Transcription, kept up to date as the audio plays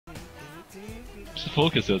The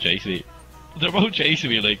fuck is still chasing me. They're both chasing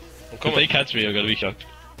me, like, if they catch me, I'm gonna be shocked.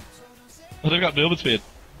 Oh, they've got movement speed.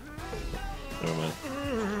 Never mind.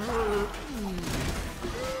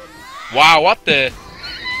 Wow, what the?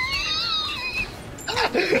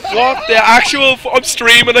 What the actual? I'm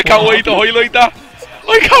streaming. I can't wait to highlight that.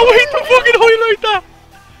 I can't wait to fucking highlight that.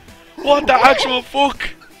 What the actual fuck?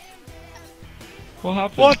 What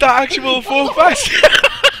happened? What the actual fuck, Bash?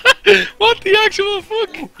 What the actual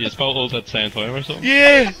fuck? You just both ult at the same time or something?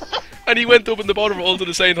 Yeah. And he went up in the bottom of ult at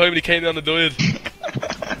the same time and he came down and died.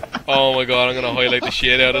 Oh my god, I'm gonna highlight the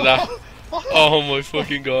shit out of that. Oh my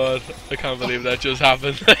fucking god. I can't believe that just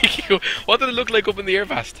happened. What did it look like up in the air,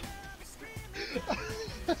 Vast?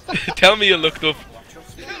 Tell me you looked up.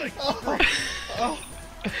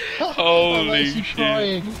 Holy shit.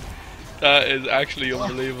 Crying. That is actually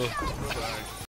unbelievable.